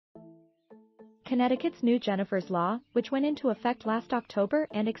Connecticut's new Jennifer's Law, which went into effect last October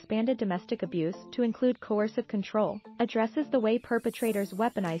and expanded domestic abuse to include coercive control, addresses the way perpetrators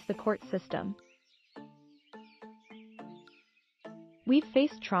weaponize the court system. We've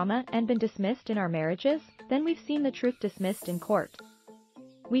faced trauma and been dismissed in our marriages, then we've seen the truth dismissed in court.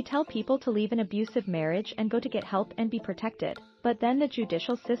 We tell people to leave an abusive marriage and go to get help and be protected, but then the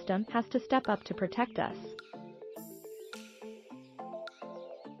judicial system has to step up to protect us.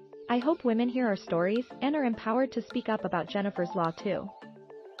 I hope women hear our stories and are empowered to speak up about Jennifer's Law too.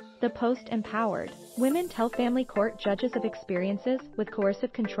 The post empowered women tell family court judges of experiences with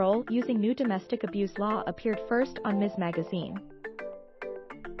coercive control using new domestic abuse law appeared first on Ms. Magazine.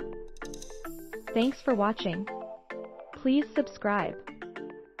 Thanks for watching. Please subscribe.